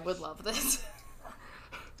god, heart. I would love this.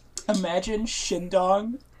 Imagine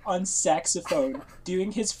Shindong on saxophone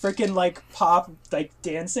doing his freaking like pop like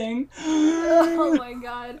dancing. Oh my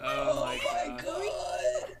god. Oh my god.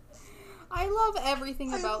 God. I love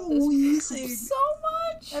everything about I'm this wheezing. so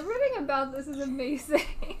much. Everything about this is amazing.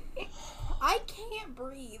 I can't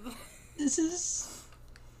breathe. This is.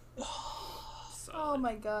 Oh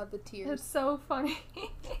my god, the tears. It's so funny.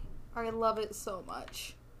 I love it so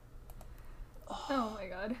much. Oh my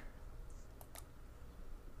god.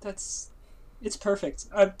 That's. It's perfect.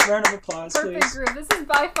 A round of applause, Perfect please. group. This is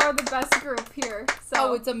by far the best group here.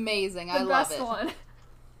 So Oh, it's amazing. the I love best it. one.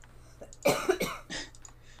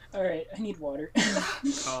 Alright, I need water.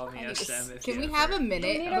 Call me I need to SM if Can you we ever- have a minute?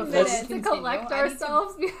 We need a before we minute to continue? collect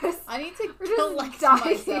ourselves because I need to We're just collect dying.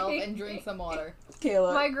 myself and drink some water.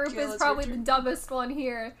 Kayla. my group Kayla, is it's probably your the turn. dumbest one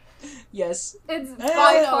here. Yes. It's Eh,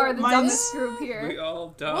 by no, far the mine's- dumbest group We here. all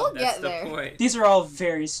dumb. We'll That's get the there. point. These are all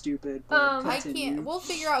very stupid, but I continue. can't. We'll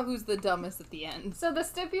figure out who's the dumbest at the end. So the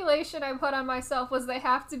stipulation I put on myself was they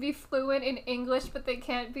have to be fluent in English, but they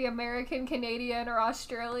can't be American, Canadian, or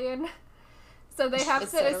Australian. So they have to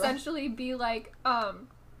Etc. essentially be like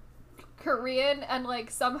Korean and like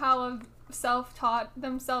somehow have self-taught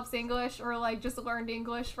themselves English or like just learned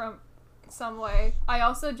English from some way. I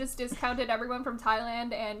also just discounted everyone from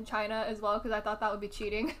Thailand and China as well because I thought that would be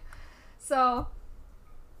cheating. So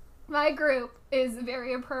my group is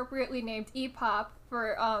very appropriately named E-pop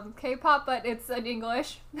for K-pop, but it's in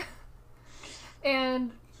English.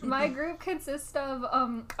 And my group consists of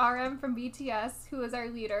RM from BTS, who is our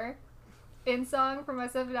leader, In-sung from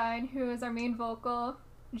SF9, who is our main vocal,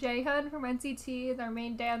 Jaehyun from NCT is our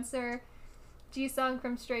main dancer, Jisung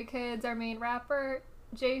from Stray Kids, our main rapper,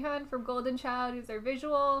 Jaehyun from Golden Child, who's our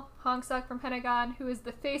visual, Hongsuk from Pentagon, who is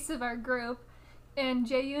the face of our group, and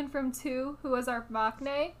Jaeyoon from 2, who is our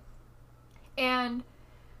maknae. And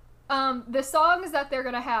the songs that they're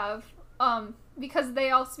gonna have, because they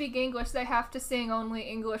all speak English, they have to sing only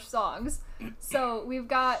English songs. So we've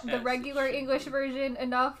got the As it regular should English be. version,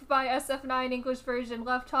 Enough by SF9 English version,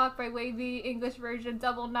 Left Talk by Wavy English version,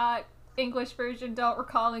 Double Knot English version, Don't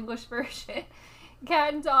Recall English version,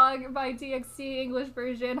 Cat and Dog by DXT English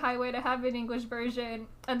version, Highway to Heaven English version,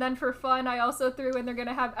 and then for fun I also threw in they're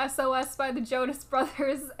gonna have SOS by the Jonas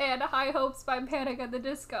Brothers and High Hopes by Panic at the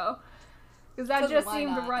Disco. Because that 'Cause just why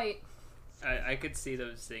seemed not? right. I could see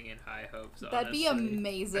them singing High Hopes. That'd be honestly.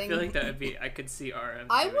 amazing. I feel like that would be. I could see RM.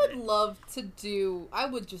 I doing would it. love to do. I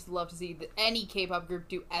would just love to see any K-pop group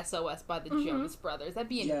do SOS by the Mhm. Jonas Brothers. That'd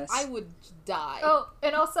be. Yes. I would die. Oh,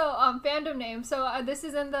 and also fandom name. So this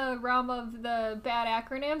is in the realm of the bad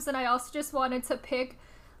acronyms, and I also just wanted to pick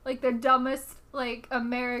like the dumbest like English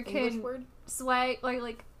American word. slang,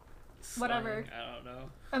 like whatever. Slang, I don't know.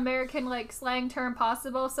 American like slang term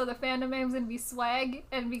possible. So the fandom name's gonna be swag,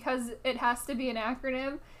 and because it has to be an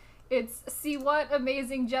acronym, it's see what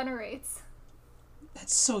amazing generates.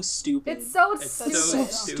 That's so stupid. It's so It's stupid. so so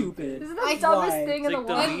This stupid. is the I- dumbest Why? thing It's in like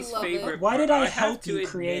the the world. least love it. favorite. Why did part. I have help to you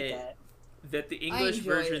create admit that? That the English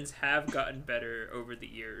enjoy it. versions have gotten better over the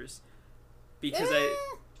years, because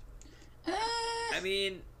Eh, I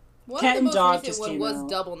mean, one Cat of and the Dog most just recent came one was out.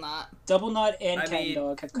 Double Knot. Double Knot and I Cat and mean,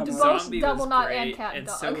 Dog have come Both out. Zombie Double was Knot great, and Cat and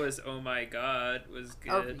Dog. so was Oh My God was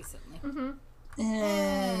Oh, good. recently. hmm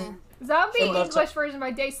Eh, Zombie I love English version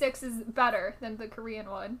by Day 6 is better than the Korean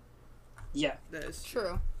one. yeah. That is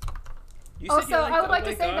true. True. You Also, said you liked I would the like Oh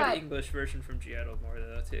to My say God that- English version from Geoddle more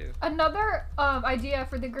though too. Another idea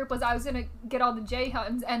for the group was I was gonna get all the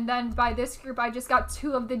J-Huns, and then by this group I just got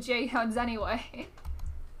 2 of the J-Huns anyway.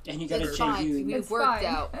 And you got It's a fine. Jaehyun. We It's worked fine.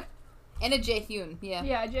 out. And a Jaehyun, yeah.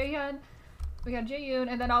 Yeah, J-Hyun. We got Jaehyun,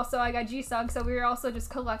 and then also I got Jisung, so we were also just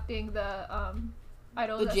collecting the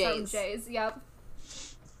idols The that start with Js. J's. Yep.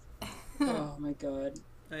 Oh my god.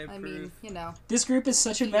 I approve. I mean, you know. This group is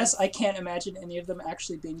such a mess. I can't imagine any of them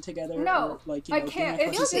actually being together. No, or, like, I being can't. a It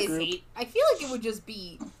I feel, feels like cohesive like group. I feel like it would just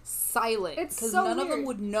be silent It's because so none of them weird.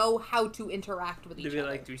 would know how to interact with They'd each be other.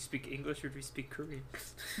 like, do we speak English or do we speak Korean?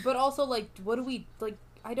 But also, like, what do we like?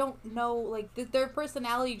 I don't know. Like, their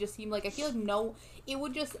personality just seemed like I feel like it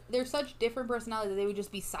would just. They're such different personalities that they would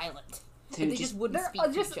just be silent. Dude, They just wouldn't They're speak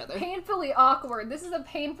to just each other. painfully awkward. This is a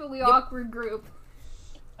painfully awkward group.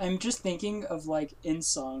 I'm just thinking of like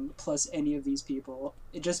InSong plus any of these people.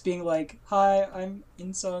 It just being like, "Hi, I'm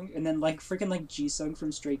InSong," and then like freaking like Jisung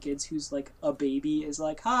from Stray Kids, who's like a baby, is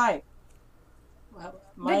like, "Hi,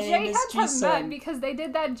 my The name is J-Huns have met Jisung." because they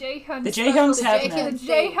did that J-Hun. The J-Huns The have J-Huns- met. The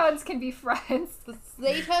J-Huns can be friends. The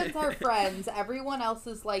J-Huns are friends. Everyone else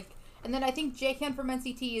is like, and then I think J-Hyun from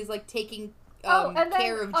NCT is like taking And then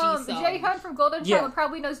care of Jisung. Jaehyun from Golden Yeah. Child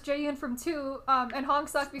probably knows Jaehyun from 2, and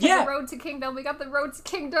Hongsuk because Yeah. of Road to Kingdom. We got the Road to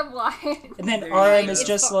Kingdom line. And then There you RM go. is It's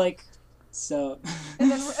just fu- like, so.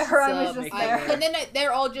 And then RM is So, just I- there. and then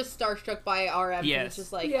they're all just starstruck by RM. 'Cause Yes. It's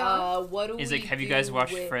just like, Yeah. what do He's we like, have you do guys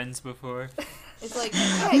watched with... Friends before? It's like,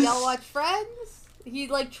 yeah, y'all watch Friends? He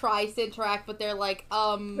like tries to interact, but they're like,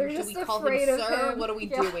 They're do just we call him afraid of sir? him. What are we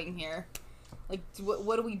Yeah. doing here? Like,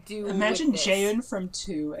 what do we do? Imagine with this? Jaehyun from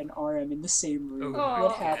 2 and RM in the same room. Oh, What I feel I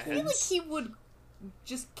feel like happens? he would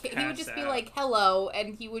just he would Pass just be out. like hello,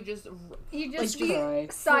 and he would just You just Like, be cry.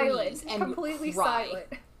 silent, freeze and completely cry. silent.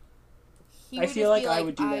 he I would feel just like be I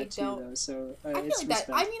would do I that too, don't- though. So I feel it's like that. respect.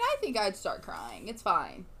 I mean, I think I'd start crying. It's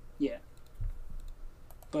fine.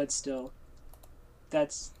 But still,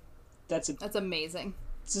 that's a That's amazing.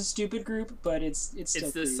 it's a stupid group, but it's still. It's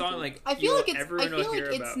the pretty song good. like I feel like it's. I everyone feel will like hear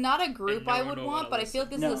it's about. not a group no I one would will want, wanna but I feel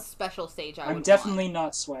like this No. is a special stage I I'm would definitely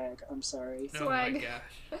not swag. I'm sorry. Oh my Swag.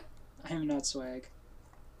 gosh. I'm not swag.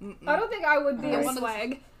 want. I don't think I would be Alright. a One of the-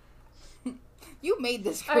 swag. You made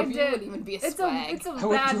this I group. You did. wouldn't even be a It's swag. it's a I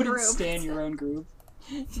bad wouldn't group. stand your own group.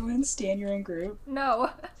 You wouldn't stand your own group. No,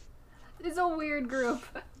 it's a weird group.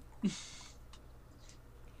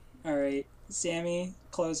 All right, Sammy,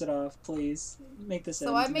 close it off, please. Make this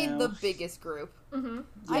So end I made now. the biggest group. Hmm.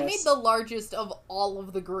 I made Yes. the largest of all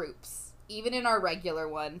of the groups, even in our regular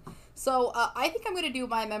one. So I think I'm gonna do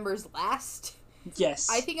my members last. Yes.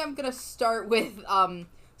 I think I'm gonna start with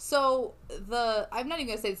So I'm not even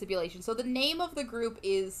gonna say the stipulation. So the name of the group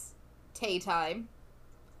is Tay Time.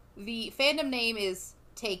 The fandom name is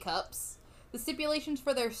Tay Cups. The stipulations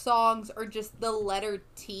for their songs are just the letter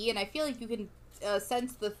T, and I feel like you can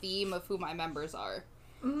sense the theme of who my members are.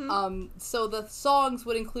 Hmm. So the songs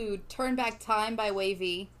would include Turn Back Time by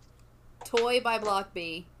Wavy, Toy by Block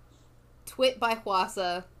B, Twit by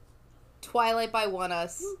Hwasa, Twilight by One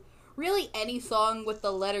Us. Really any song with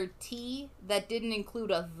the letter T that didn't include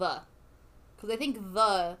a the. Because I think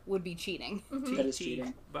the would be cheating. That is TT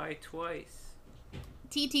cheating. by twice.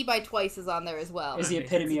 TT by Twice is on there as well. Is the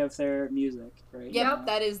epitome of their music, right? Yep, Yeah.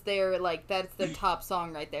 that is that's their top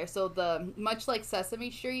song right there. So much like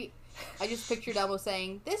Sesame Street, I just pictured Elmo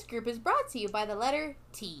saying, "This group is brought to you by the letter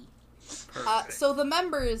T." Perfect. So the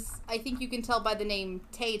members, I think you can tell by the name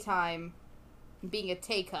Tay Time, being a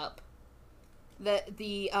Tay Cup, that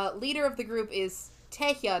the leader of the group is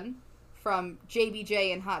Taehyun from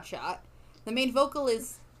JBJ and Hotshot. The main vocal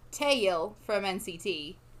is Taeil from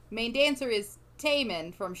NCT. Main dancer is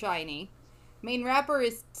Taemin from SHINee. Main rapper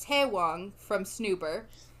is Taewong from Snooper.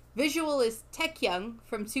 Visual is Taekyung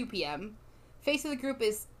from 2PM. Face of the group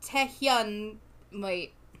is Taehyun.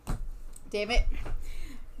 Wait. Damn it.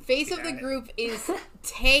 Face of the Got it. group is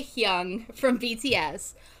Taehyung from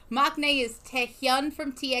BTS. Maknae is Taehyun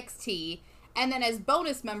from TXT. And then as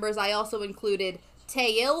bonus members, I also included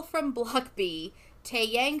Taeil from Block B,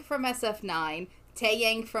 Taeyang from SF9,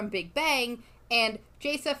 Taeyang from Big Bang, and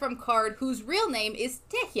Jasa from Card, whose real name is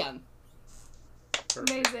Taehyung.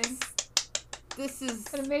 Perfect. Amazing. This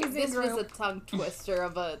is An amazing this was a group. tongue twister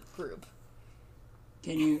of a group.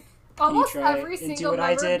 Can you Almost try every and do single what I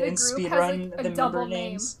member did of the and group speed has run like, a the double member name.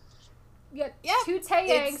 names? Yeah, Yeah, 2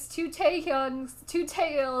 Taeyangs, it's- 2 Taehyungs, 2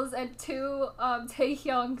 Taeils, and 2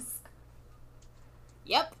 Taehyungs.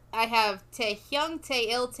 Yep, I have Taehyung,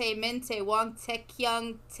 Taeil, Taemin, Taewong,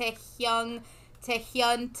 Taekyung, Taehyung,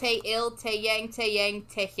 Taehyun, Taeil, Taeyang, Taeyang,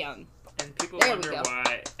 Taehyung. And people There we wonder go.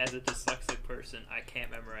 why, as a dyslexic person, I can't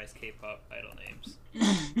memorize K-pop idol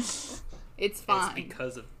names. It's It's fine.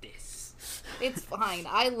 because of this. It's fine.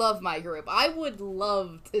 I love my group. I would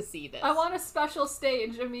love to see this. I want a special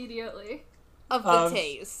stage immediately. of the Of-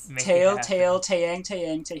 Tays. Make it Tail, happen. tail, Taeyang,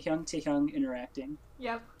 Taehyung interacting.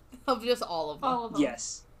 Yep, Of just all of them. all of them.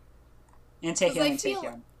 Yes. And 'Cause Taehyung I and feel-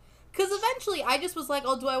 Taehyung. Because eventually I just was like,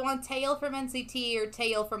 oh, do I want Tail from NCT or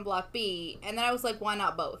Tail from Block B? And then I was like, why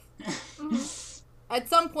not both? Mhm. At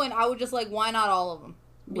some point, I would just like, why not all of them?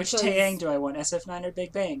 Which Because- Taeyang do I want? SF9 or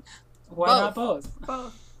Big Bang? Why Both. not both?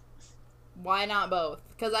 Both. Why not both?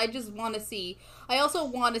 Because I just want to see. I also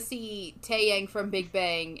want to see Taeyang from Big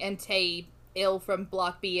Bang and Tae-il from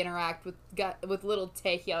Block B interact with little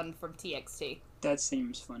Taehyun from TXT. That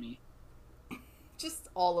seems funny. Just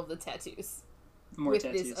all of the tattoos More with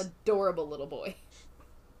tattoos. this adorable little boy.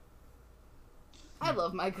 I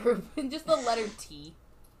love my group and just the letter T.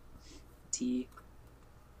 T.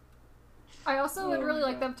 I also would Oh really my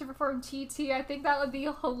like God. them to perform TT. I think that would be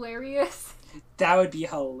hilarious. That would be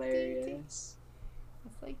hilarious.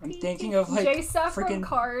 It's like I'm T, thinking T. of like J-Sep from freaking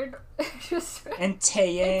Card. Just and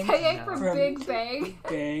Taeyang Taeyang No. from from Big Bang. Big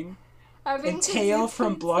Bang Having and to Tail do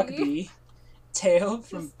from Block TT. B. Tail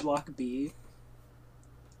from Block B.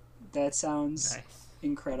 That sounds Nice.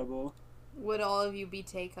 incredible. Would all of you be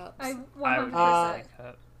Tae-cups? I I would 100%.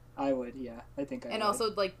 Uh, I would, yeah. I think I And would.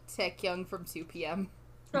 also like Taekyung from 2PM.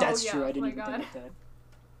 That's oh, yeah. true. I Oh didn't my even God. think of that.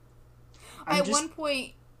 I'm At just one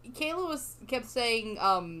point, Kayla kept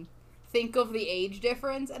saying, think of the age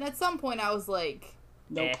difference, and at some point I was like,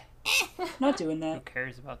 nope, Eh, not doing who that.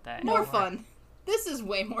 cares about that? more anymore? fun. This is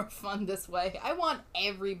way more fun this way. I want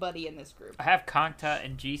everybody in this group. I have Kangta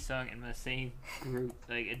and Jisung in the same group.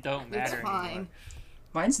 Like, it don't It's matter anymore. fine.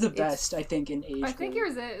 Mine's the best, I think, in age. I think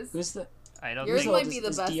group. yours is. Who's the? I don't Yours the think might be the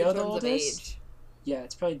oldest? Is best Dio in the terms of oldest? age. Yeah,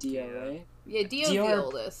 it's probably Dio, Yeah. right? Yeah, Dio's Dio the or-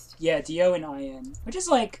 oldest. Yeah, Dio and IN, which is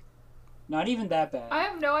like not even that bad. I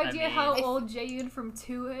have no idea how mean- old Jaeyoon from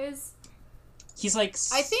 2 is. He's like.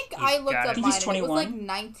 I think He's I looked gotta up be- mine, He's and it was like 21?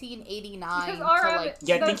 1989 Because to RM, like...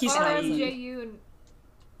 Yeah, I think the he's RM 90. Jaeyoon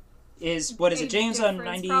Is what is it? age James on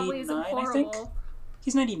difference probably 99, isn't I think. horrible.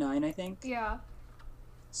 He's 99, I think. Yeah.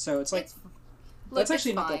 So it's like It's- that's look,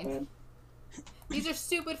 actually it's not that fine. bad. These are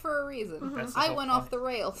stupid for a reason. Mhm. That's the I whole went point. off the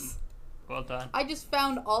rails. Well done. I just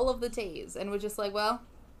found all of the Tays and was just like, well,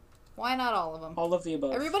 why not all of them? All of the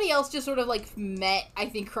above. Everybody else just sort of like met, I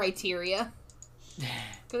think, criteria.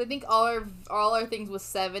 Because I think all our things was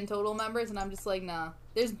 7 total members, and I'm just like, nah.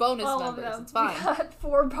 There's bonus All of members. them. It's fine. We got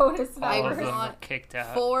 4 bonus All I of members. them want were kicked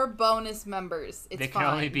out. 4 bonus members. It's There can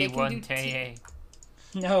fine. only be They can one do Tae.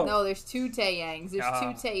 No. No, there's 2 Taeyangs. There's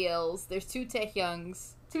Ah. 2 Taeils. There's 2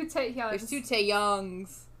 Taehyungs. 2 Taehyuns. There's 2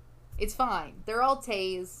 Taeyoungs. It's fine. They're all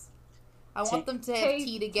Tays. I want them to have Tay-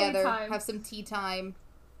 tea together. Tay time. Have some tea time.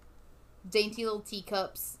 Dainty little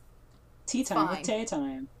teacups. Tea time fine. with Tay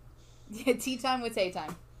time. Yeah, tea time with Tay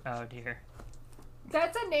time. Oh dear.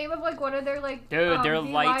 That's a name of like one of their like Dude, their the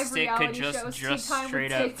light live stick could reality shows, Tea just Time with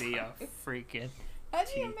straight Tay up be a Time. freaking How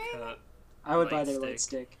do you make teacup. I would Light buy their stick. light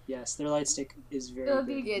stick. Yes, their light stick is very It'll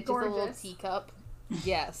good. be Yeah, just a little gorgeous. teacup.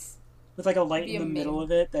 Yes. With like a light Be in the amazing. middle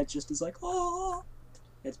of it that just is like, oh,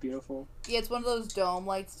 it's beautiful. Yeah, it's one of those dome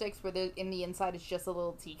light sticks where in the inside it's just a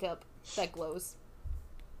little teacup that glows.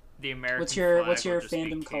 The American What's your flag will just be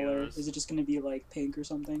fandom color? Kayla's. Is it just gonna be like pink or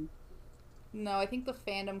something? No, I think the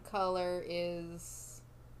fandom color is...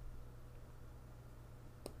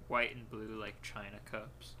 white and blue like China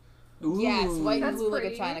cups? Ooh, Yes, white and That's blue like a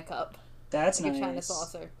pretty. China cup. That's Like nice. a China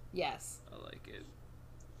saucer. Yes. I like it.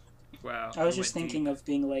 Wow. I was just thinking of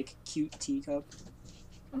being like cute teacup.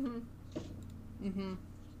 Mm-hmm. Mm-hmm.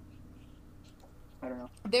 I don't know.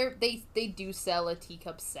 They do sell a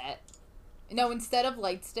teacup set. No, instead of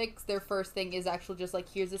light sticks, their first thing is actually just like,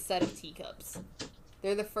 here's a set of teacups.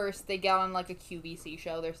 They're the first, they got on like a QVC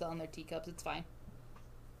show, they're selling their teacups, it's fine.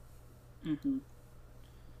 Mm-hmm.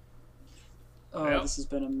 Oh, Well. this has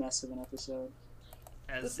been a mess of an episode.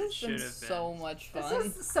 as This it has should been have so been. much This fun.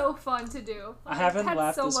 is so fun to do. I haven't I've had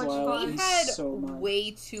laughed so this much while fun. We in had so much.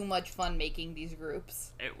 way too much fun making these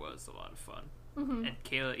groups. It was a lot of fun. Mhm. And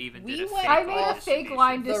Kayla even We did a went fake I made a line fake distribution.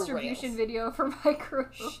 line The distribution rails. video for my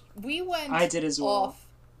group. We went I did as well. off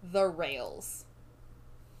the rails.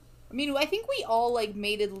 I mean, I think we all like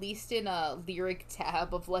made at least in a lyric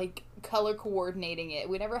tab of like color coordinating it.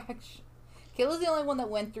 We never actually. Kayla's the only one that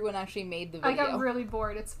went through and actually made the I video. got really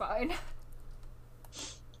bored. It's fine.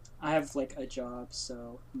 I have like a job,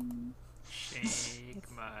 so Shake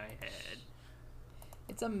my head.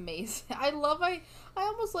 It's amazing. I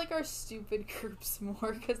almost like our stupid groups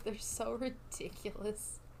more because they're so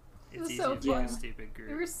ridiculous. It's was easy so to be a fun. stupid It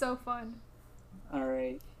group. was so fun. all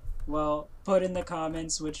right. Well, put in the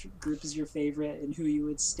comments which group is your favorite and who you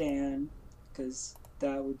would stan. because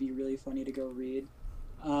that would be really funny to go read.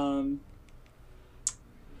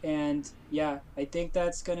 And yeah, I think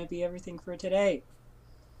that's gonna be everything for today.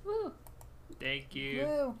 Woo. Thank you.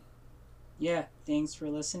 Woo. Yeah, thanks for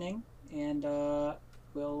listening, and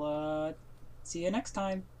we'll see you next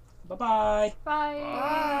time. Bye-bye. Bye.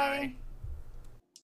 Bye.